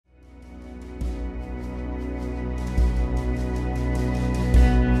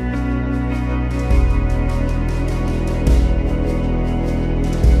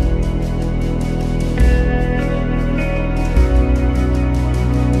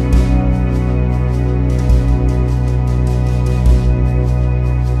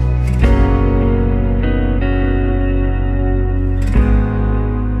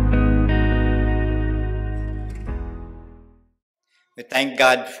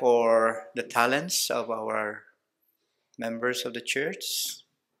God for the talents of our members of the church,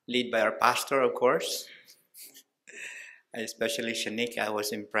 led by our pastor, of course. Especially Shanique, I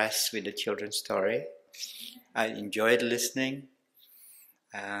was impressed with the children's story. I enjoyed listening.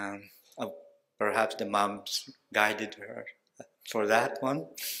 Uh, Perhaps the moms guided her for that one.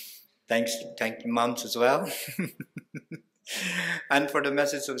 Thank you, moms, as well. And for the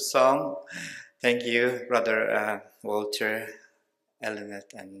message of song, thank you, Brother Walter, Eleanor,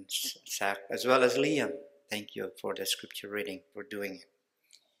 and Zach, as well as Liam. Thank you for the scripture reading, for doing it.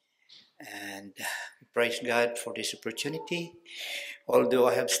 And praise God for this opportunity. Although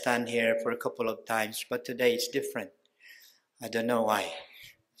I have stand here for a couple of times, but today it's different. I don't know why.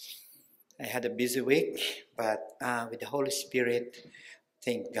 I had a busy week, but with the Holy Spirit,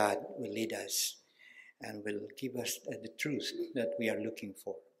 thank God will lead us and will give us the truth that we are looking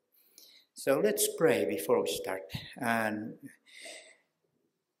for. So let's pray before we start. And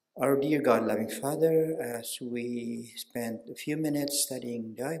our dear God, loving Father, as we spend a few minutes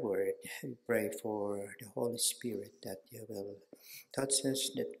studying Thy Word, we pray for the Holy Spirit that You will touch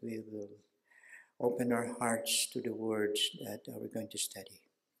us, that we will open our hearts to the words that we're going to study.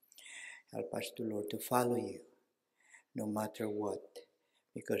 Help us, Lord, to follow You no matter what,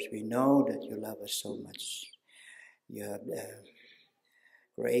 because we know that You love us so much. You have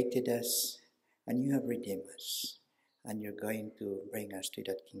created us and You have redeemed us. And You're going to bring us to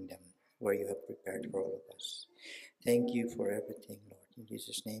that kingdom where You have prepared for all of us. Thank You for everything, Lord. In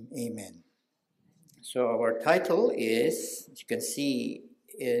Jesus' name, amen. So our title is, as you can see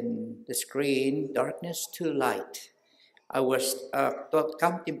in the screen, Darkness to Light. I was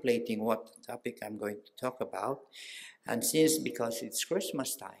contemplating what topic I'm going to talk about. And because it's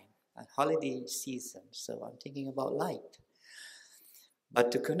Christmas time and holiday season, so I'm thinking about light. But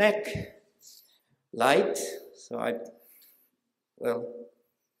to connect light, it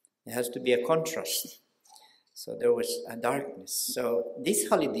has to be a contrast. So there was a darkness. So this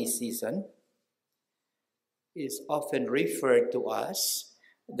holiday season is often referred to as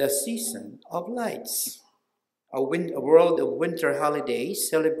the season of lights, a world of winter holidays,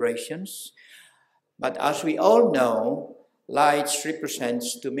 celebrations. But as we all know, lights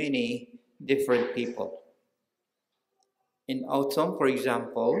represents to many different people. In autumn, for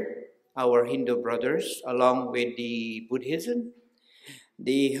example, our Hindu brothers, along with the Buddhism,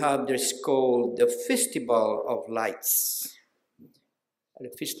 they have this called the Festival of Lights.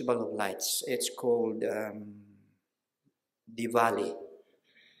 The Festival of Lights. It's called Diwali.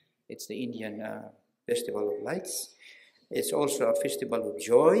 It's the Indian Festival of Lights. It's also a festival of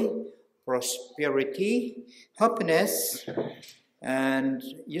joy, prosperity, happiness, and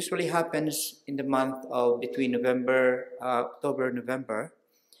usually happens in the month of between October, November.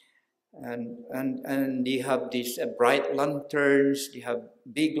 And they have these bright lanterns, they have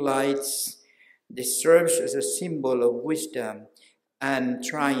big lights. This serves as a symbol of wisdom and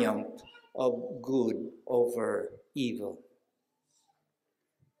triumph of good over evil.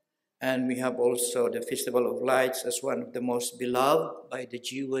 And we have also the Festival of Lights as one of the most beloved by the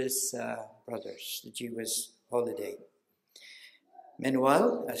Jewish brothers, the Jewish holiday.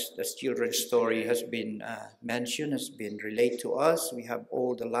 Meanwhile, as the children's story has been mentioned, has been relayed to us, we have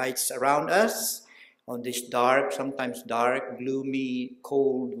all the lights around us on this sometimes dark, gloomy,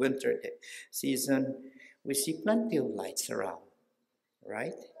 cold winter season. We see plenty of lights around,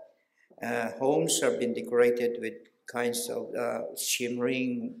 right? Homes have been decorated with kinds of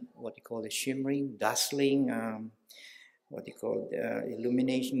shimmering, dazzling,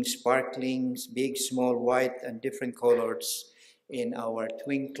 illumination, sparkling, big, small, white, and different colors in our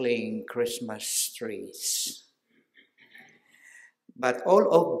twinkling Christmas trees. But all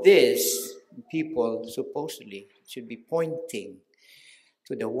of this, people supposedly should be pointing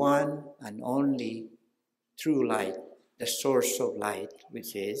to the one and only true light, the source of light,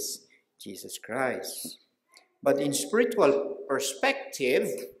 which is Jesus Christ. But in spiritual perspective,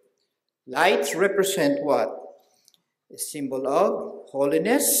 lights represent what? A symbol of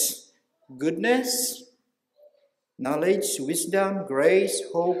holiness, goodness, knowledge, wisdom, grace,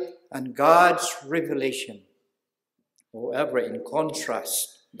 hope, and God's revelation. However, in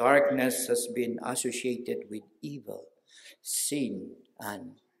contrast, darkness has been associated with evil, sin,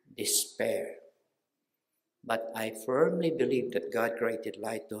 and despair. But I firmly believe that God created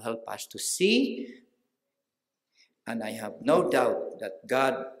light to help us to see, and I have no doubt that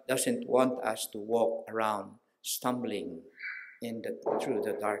God doesn't want us to walk around stumbling through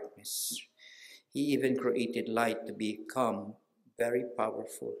the darkness. He even created light to become very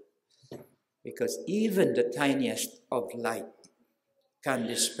powerful, because even the tiniest of light can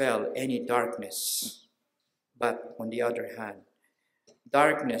dispel any darkness. But on the other hand,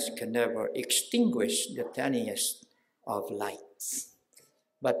 Darkness can never extinguish the tiniest of lights.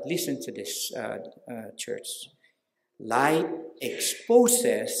 But listen to this, church. Light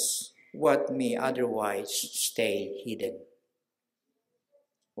exposes what may otherwise stay hidden.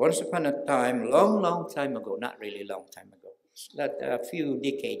 Once upon a time, long time ago, not really long time ago, but a few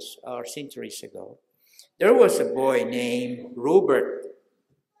decades or centuries ago, there was a boy named Robert.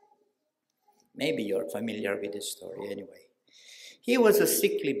 Maybe you're familiar with this story anyway. He was a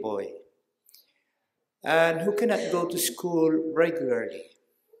sickly boy and who cannot go to school regularly.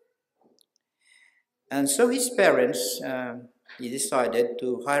 And so his parents, he decided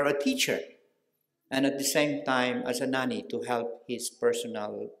to hire a teacher and at the same time as a nanny to help his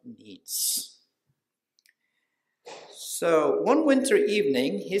personal needs. So one winter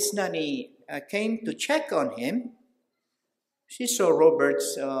evening, his nanny came to check on him. She saw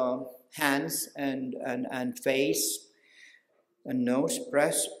Robert's hands and face and nose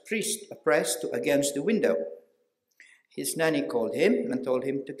pressed against the window. His nanny called him and told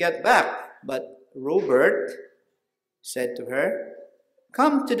him to get back, but Robert said to her,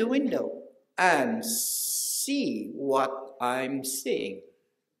 "Come to the window and see what I'm seeing."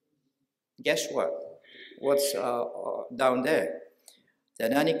 Guess what? What's down there? The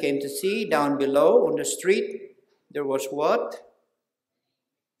nanny came to see down below on the street. There was what?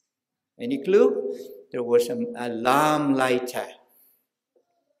 Any clue? There was a lamp lighter.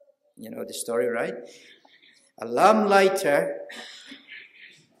 You know the story, right? A lamp lighter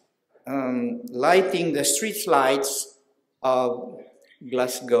lighting the street lights of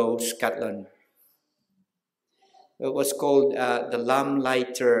Glasgow, Scotland. It was called the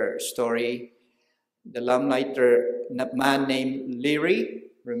lamplighter story. The lamplighter, man named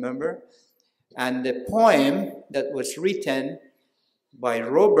Leary, remember? And the poem that was written by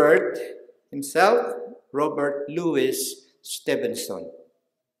Robert himself, Robert Louis Stevenson.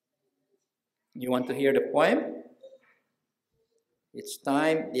 You want to hear the poem? It's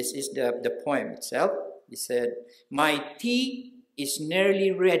time. This is the poem itself. He said, "My tea is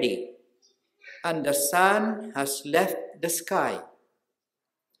nearly ready, and the sun has left the sky.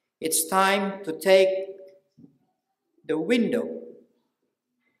 It's time to take the window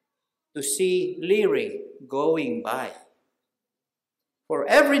to see Leary going by. For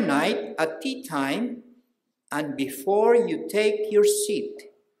every night at tea time and before you take your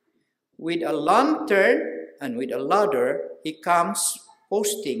seat, with a lantern and with a ladder, he comes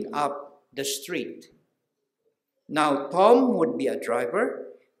posting up the street. Now Tom would be a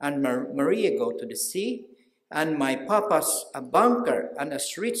driver, and Maria go to the sea, and my papa's a banker and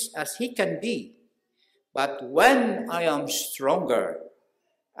as rich as he can be. But when I am stronger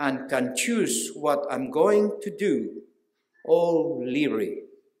and can choose what I'm going to do, oh Leary,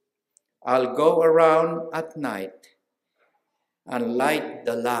 I'll go around at night and light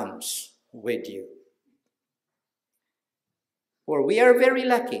the lamps with you. For we are very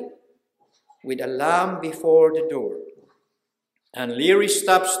lucky with a lamp before the door. And Leary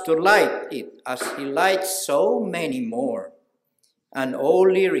stops to light it as he lights so many more. And oh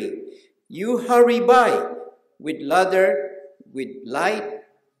Leary, you hurry by with ladder, with light.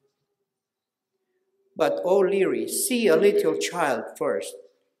 But oh Leary, see a little child first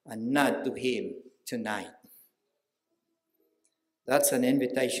and nod to him tonight." That's an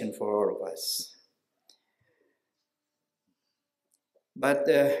invitation for all of us. But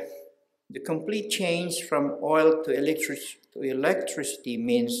the complete change from oil to electricity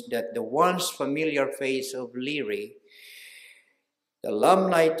means that the once familiar face of Leary, the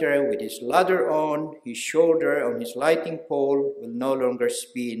lamplighter with his ladder on his shoulder on his lighting pole, will no longer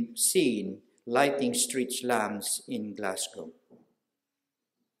be seen lighting street lamps in Glasgow.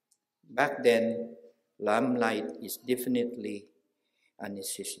 Back then, lamplight is definitely a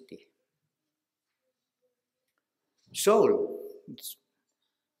necessity. Soul.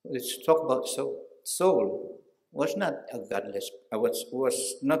 Let's talk about Saul. Saul was not a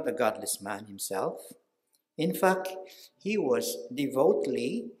godless man himself. In fact, he was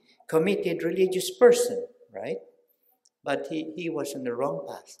devoutly committed religious person, right? But he was on the wrong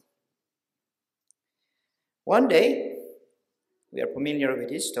path. One day, we are familiar with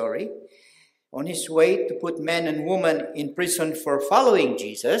his story, on his way to put men and women in prison for following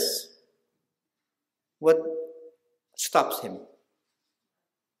Jesus, what stops him?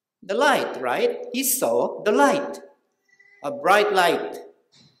 The light, right? He saw the light, a bright light.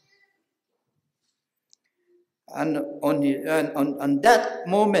 And on that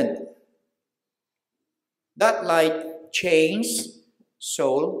moment, that light changed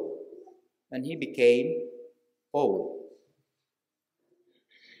Saul, and he became Paul.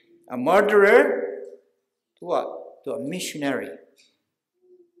 A murderer to what? To a missionary.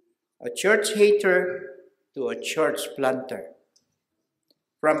 a church hater to a church planter.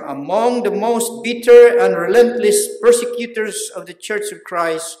 From among the most bitter and relentless persecutors of the Church of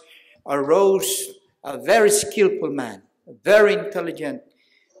Christ arose a very skillful man, a very intelligent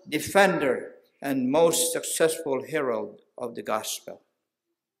defender, and most successful herald of the gospel.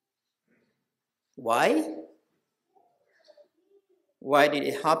 Why? Why did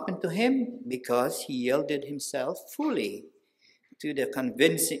it happen to him? Because he yielded himself fully to the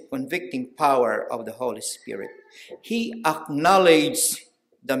convicting power of the Holy Spirit. He acknowledged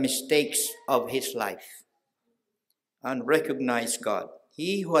the mistakes of his life and recognized God.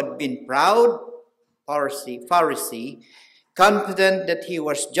 He who had been proud, Pharisee, confident that he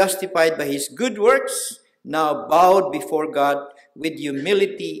was justified by his good works, now bowed before God with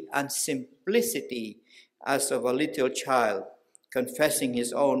humility and simplicity as of a little child, confessing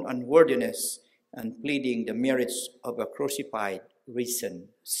his own unworthiness and pleading the merits of a crucified, risen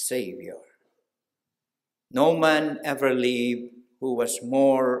Savior. No man ever lived who was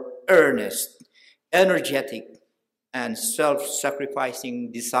more earnest, energetic, and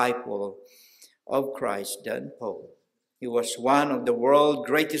self-sacrificing disciple of Christ than Paul. He was one of the world's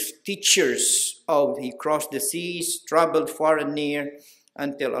greatest teachers. He crossed the seas, traveled far and near,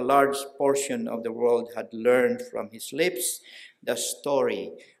 until a large portion of the world had learned from his lips the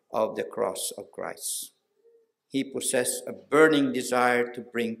story of the cross of Christ. He possessed a burning desire to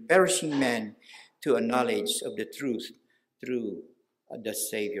bring perishing men to a knowledge of the truth through the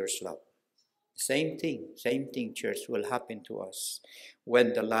Savior's love. Same thing, church, will happen to us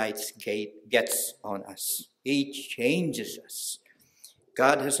when the light gets on us. It changes us.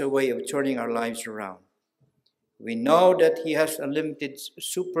 God has a way of turning our lives around. We know that He has unlimited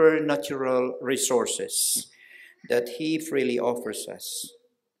supernatural resources that He freely offers us.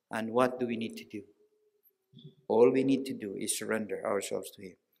 And what do we need to do? All we need to do is surrender ourselves to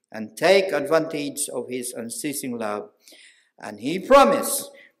Him and take advantage of His unceasing love. And He promised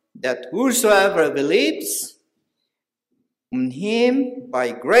that whosoever believes in Him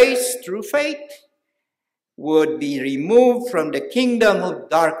by grace through faith would be removed from the kingdom of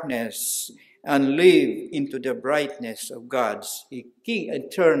darkness and live into the brightness of God's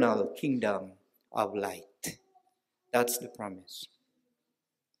eternal kingdom of light. That's the promise.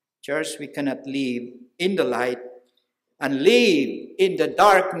 Church, we cannot live in the light and live in the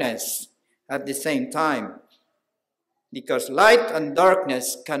darkness at the same time, because light and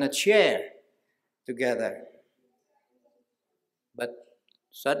darkness cannot share together. But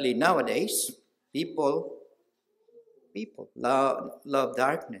sadly nowadays, people love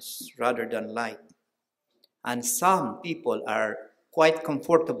darkness rather than light. And some people are quite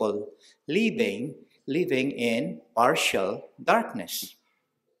comfortable living in partial darkness.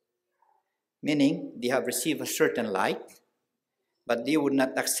 Meaning they have received a certain light, but they would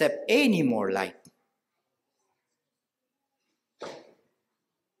not accept any more light.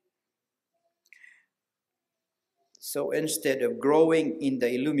 So instead of growing in the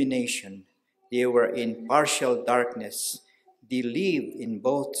illumination, they were in partial darkness. They lived in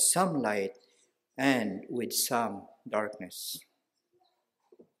both some light and with some darkness.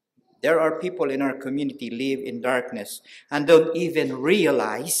 There are people in our community live in darkness and don't even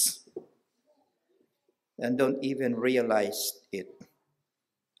realize it.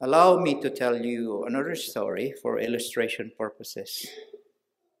 Allow me to tell you another story for illustration purposes.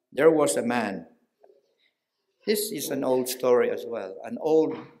 There was a man. This is an old story as well. An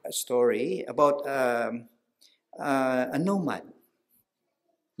old story about a nomad.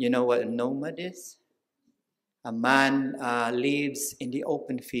 You know what a nomad is? A man lives in the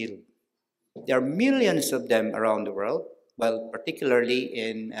open field. There are millions of them around the world. Well, particularly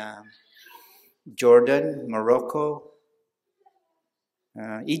in Jordan, Morocco,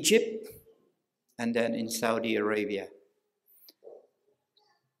 Egypt, and then in Saudi Arabia.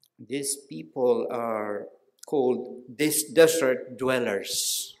 These people are called desert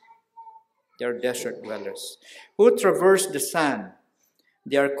dwellers. They are desert dwellers who traverse the sand.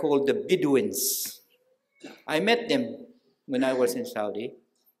 They are called the Bedouins. I met them when I was in Saudi.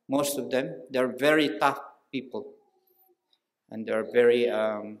 Most of them, they are very tough people. And they are very,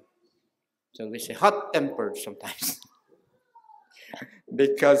 so we say, hot-tempered sometimes.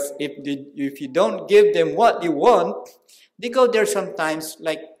 Because if you don't give them what you want, they go there sometimes,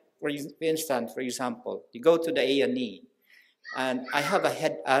 like, for instance, for example, you go to the A&E, and I have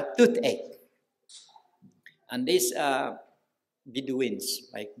a toothache. And these Bedouins,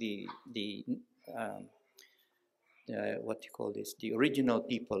 like what you call this, the original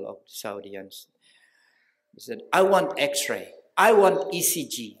people of Saudians, they said, I want X-ray, I want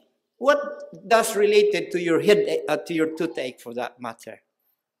ECG. What does related to your head, to your toothache for that matter?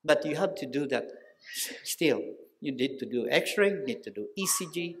 But you have to do that still. You need to do X-ray, you need to do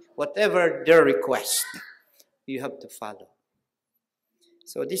ECG, whatever their request, you have to follow.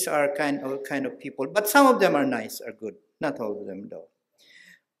 So these are kind of people. But some of them are nice, are good. Not all of them, though.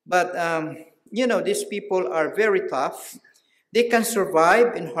 But, these people are very tough. They can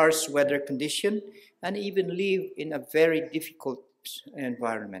survive in harsh weather conditions and even live in a very difficult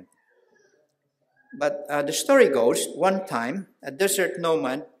environment. But the story goes, one time, a desert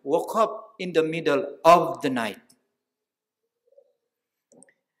nomad woke up in the middle of the night.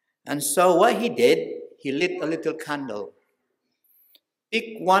 And so what he did, he lit a little candle,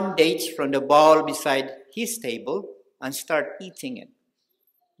 picked one date from the bowl beside his table, and started eating it.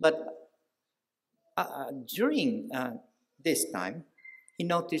 But during this time, he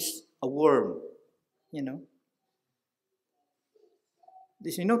noticed a worm, He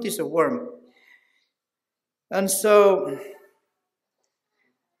noticed a worm. And so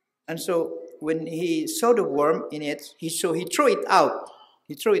when he saw the worm in it, he threw it out.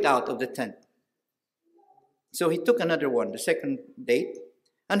 He threw it out of the tent. So he took another one, the second date,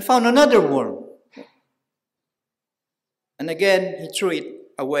 and found another worm. And again, he threw it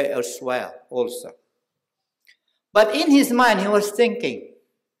away as well, also. But in his mind, he was thinking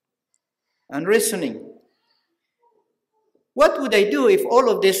and reasoning, what would I do if all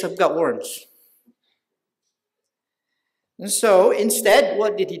of this have got worms? And so instead,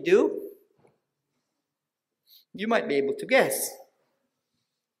 what did he do? You might be able to guess.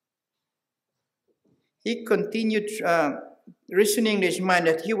 He continued reasoning in his mind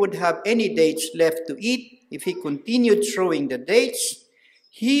that he would have any dates left to eat if he continued throwing the dates.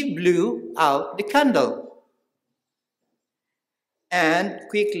 He blew out the candle and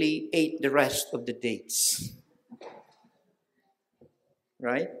quickly ate the rest of the dates.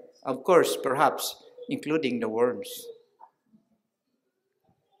 Right? Of course, perhaps including the worms.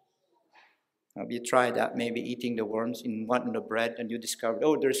 Have you tried that? Maybe eating the worms in one of the bread and you discovered,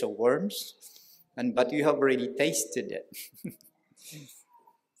 oh, there's a worms, but you have already tasted it.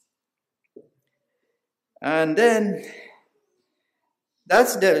 And then,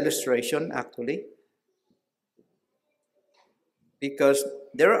 that's the illustration actually. Because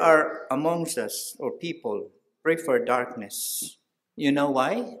there are amongst us, or people, prefer darkness. You know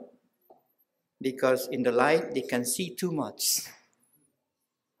why? Because in the light, they can see too much.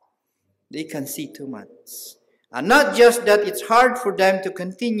 They can see too much. And not just that, it's hard for them to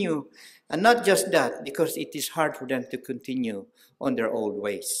continue. And not just that, because it is hard for them to continue on their old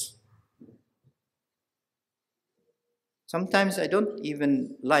ways. Sometimes I don't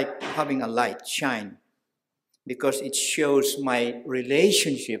even like having a light shine because it shows my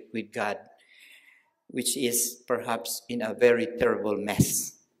relationship with God, which is perhaps in a very terrible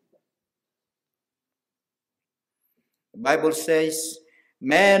mess. The Bible says,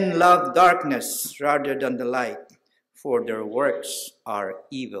 men love darkness rather than the light, for their works are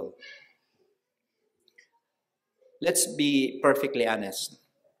evil. Let's be perfectly honest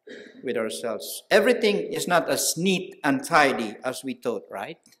with ourselves. Everything is not as neat and tidy as we thought,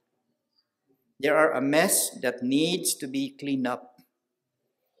 right? There are a mess that needs to be cleaned up.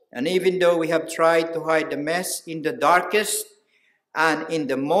 And even though we have tried to hide the mess in the darkest and in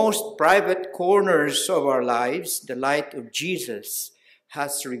the most private corners of our lives, the light of Jesus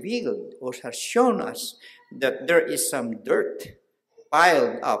has revealed or has shown us that there is some dirt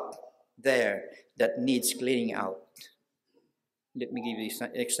piled up there that needs cleaning out. Let me give you some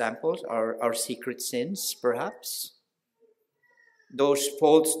examples. Our secret sins, perhaps. Those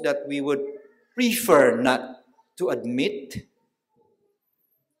faults that we would prefer not to admit.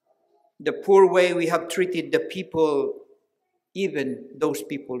 The poor way we have treated the people, even those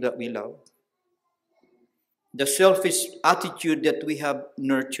people that we love. The selfish attitude that we have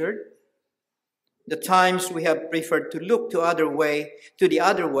nurtured. The times we have preferred to look to the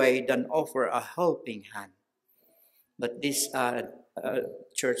other way than offer a helping hand. But this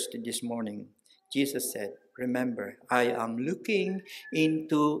church this morning, Jesus said, remember, I am looking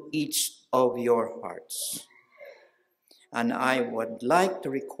into each of your hearts. And I would like to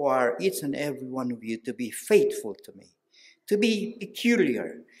require each and every one of you to be faithful to me, to be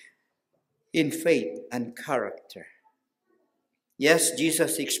peculiar in faith and character. Yes,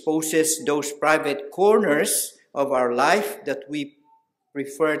 Jesus exposes those private corners of our life that we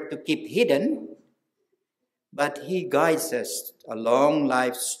prefer to keep hidden, but he guides us along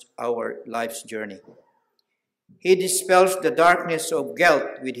our life's journey. He dispels the darkness of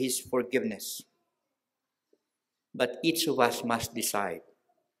guilt with his forgiveness. But each of us must decide.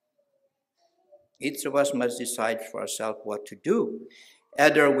 Each of us must decide for ourselves what to do.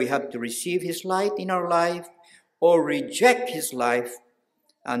 Either we have to receive his light in our life or reject his life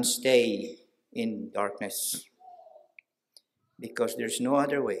and stay in darkness. Because there's no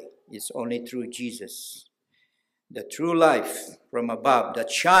other way. It's only through Jesus, the true life from above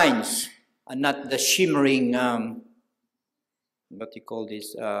that shines, and not the shimmering, what you call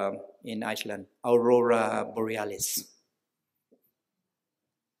this in Iceland, aurora borealis.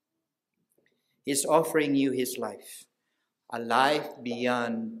 He's offering you his life, a life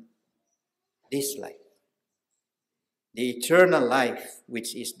beyond this life, the eternal life,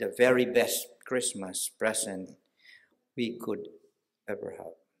 which is the very best Christmas present we could ever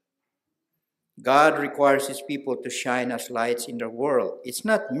have. God requires his people to shine as lights in the world. It's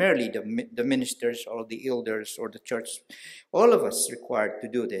not merely the ministers or the elders or the church. All of us required to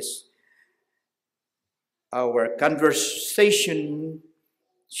do this. Our conversation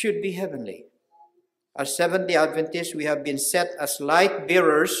should be heavenly. As Seventh-day Adventists, we have been set as light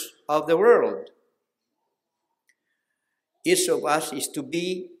bearers of the world. Each of us is to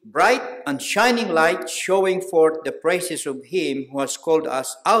be bright and shining light, showing forth the praises of him who has called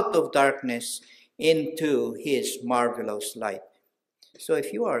us out of darkness into his marvelous light. So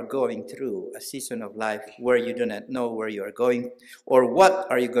if you are going through a season of life where you do not know where you are going or what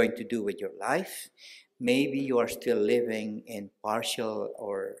are you going to do with your life, maybe you are still living in partial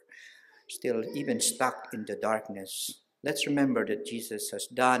or still even stuck in the darkness. Let's remember that Jesus has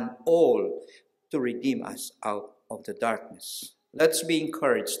done all to redeem us out of the darkness. Let's be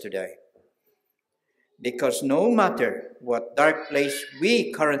encouraged today. Because no matter what dark place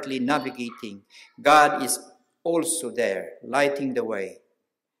we currently navigating, God is also there, lighting the way.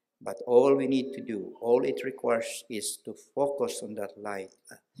 But all we need to do, all it requires is to focus on that light,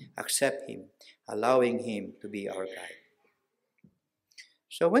 accept him, allowing him to be our guide.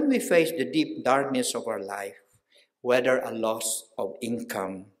 So when we face the deep darkness of our life, whether a loss of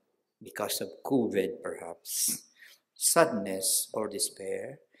income because of COVID perhaps, sadness or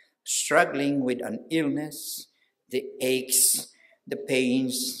despair, struggling with an illness, the aches, the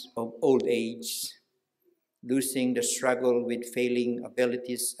pains of old age, losing the struggle with failing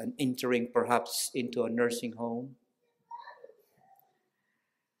abilities and entering perhaps into a nursing home,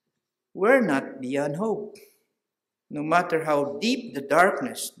 we're not beyond hope. No matter how deep the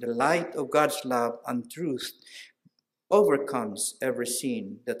darkness, the light of God's love and truth overcomes every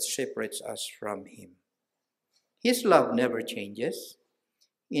sin that separates us from him. His love never changes.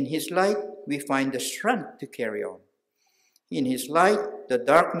 In his light, we find the strength to carry on. In his light, the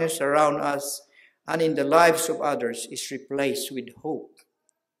darkness around us and in the lives of others is replaced with hope,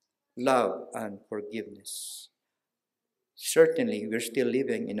 love, and forgiveness. Certainly, we're still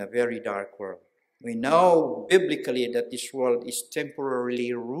living in a very dark world. We know biblically that this world is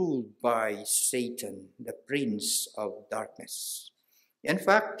temporarily ruled by Satan, the prince of darkness. In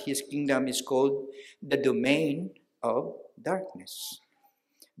fact, his kingdom is called the domain of darkness.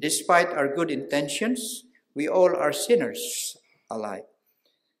 Despite our good intentions, we all are sinners alike.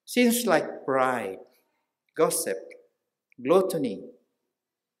 Sins like pride, gossip, gluttony,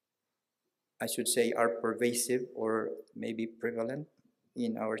 I should say, are pervasive or maybe prevalent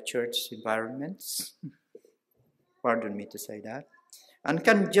in our church environments. Pardon me to say that. And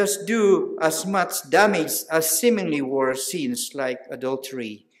can just do as much damage as seemingly worse sins like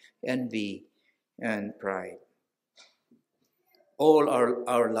adultery, envy, and pride. All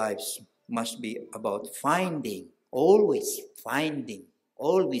our lives must be about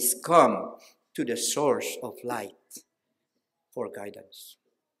always come to the source of light for guidance.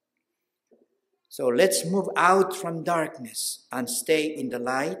 So let's move out from darkness and stay in the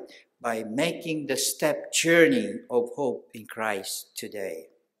light by making the step journey of hope in Christ today.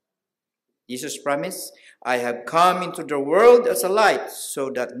 Jesus promised, I have come into the world as a light so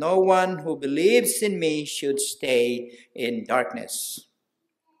that no one who believes in me should stay in darkness.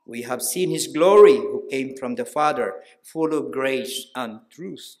 We have seen his glory who came from the Father, full of grace and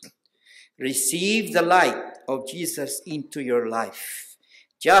truth. Receive the light of Jesus into your life.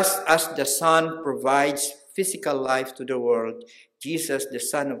 Just as the sun provides physical life to the world, Jesus, the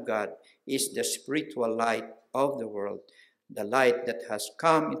Son of God, is the spiritual light of the world, the light that has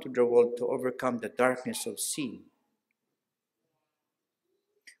come into the world to overcome the darkness of sin.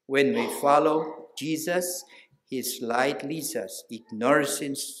 When we follow Jesus, his light leads us, it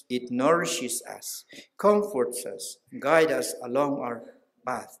nourishes us, comforts us, guides us along our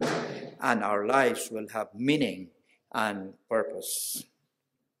path, and our lives will have meaning and purpose.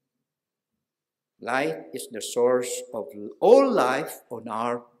 Light is the source of all life on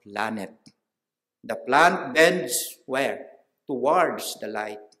our planet. The plant bends where? Towards the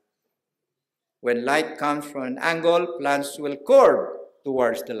light. When light comes from an angle, plants will curve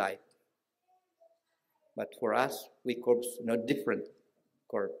towards the light. But for us, we curve no different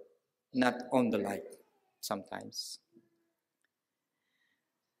or not on the light sometimes.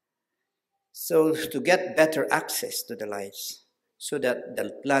 So to get better access to the lights so that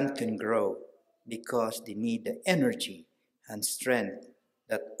the plant can grow, because they need the energy and strength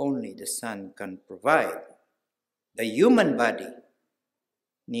that only the sun can provide. The human body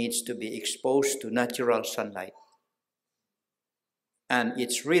needs to be exposed to natural sunlight and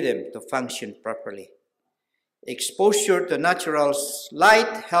its rhythm to function properly. Exposure to natural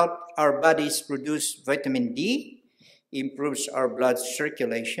light helps our bodies produce vitamin D, improves our blood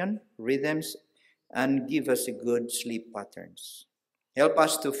circulation, rhythms, and give us a good sleep patterns. Help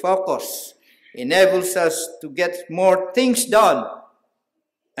us to focus, enables us to get more things done,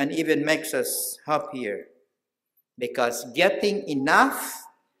 and even makes us happier. Because getting enough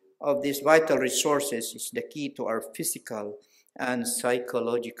of these vital resources is the key to our physical and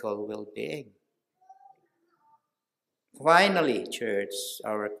psychological well-being. Finally, church,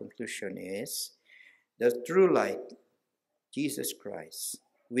 our conclusion is the true light, Jesus Christ,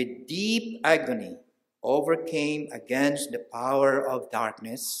 with deep agony, overcame against the power of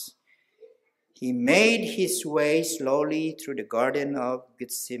darkness. He made his way slowly through the Garden of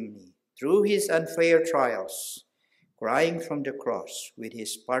Gethsemane, through his unfair trials. Crying from the cross, with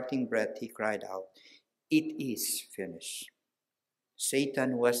his parting breath, he cried out, "It is finished."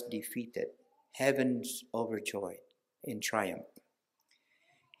 Satan was defeated, heavens overjoyed in triumph.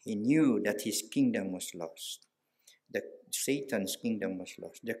 He knew that his kingdom was lost. Satan's kingdom was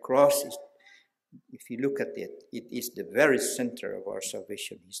lost. The cross is, if you look at it, it is the very center of our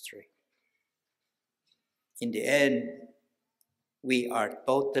salvation history. In the end, we are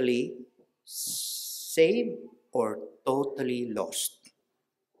totally saved or totally lost.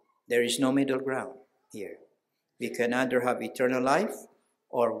 There is no middle ground here. We can either have eternal life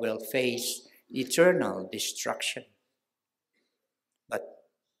or will face eternal destruction. But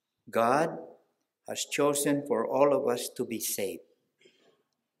God has chosen for all of us to be saved.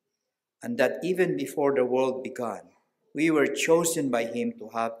 And that even before the world began, we were chosen by him to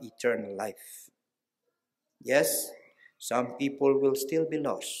have eternal life. Yes, some people will still be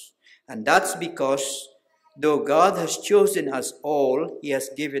lost. And that's because though God has chosen us all, he has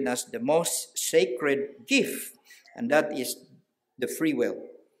given us the most sacred gift, and that is the free will.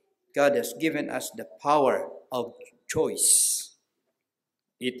 God has given us the power of choice.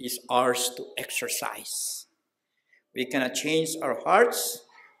 It is ours to exercise. We cannot change our hearts.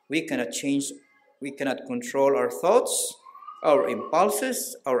 We cannot control our thoughts, our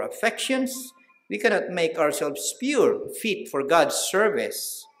impulses, our affections. We cannot make ourselves pure, fit for God's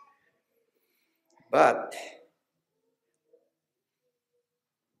service. But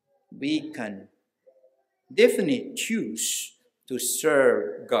we can definitely choose to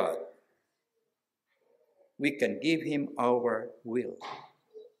serve God. We can give him our will.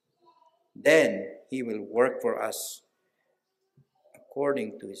 Then he will work for us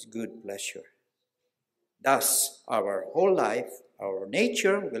according to his good pleasure. Thus, our whole life, our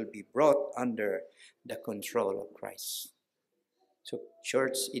nature will be brought under the control of Christ. So,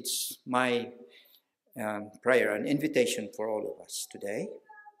 church, it's my prayer, an invitation for all of us today,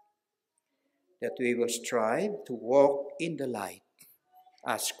 that we will strive to walk in the light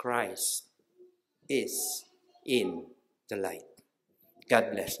as Christ is in the light.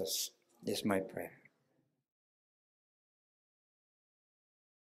 God bless us. This is my prayer.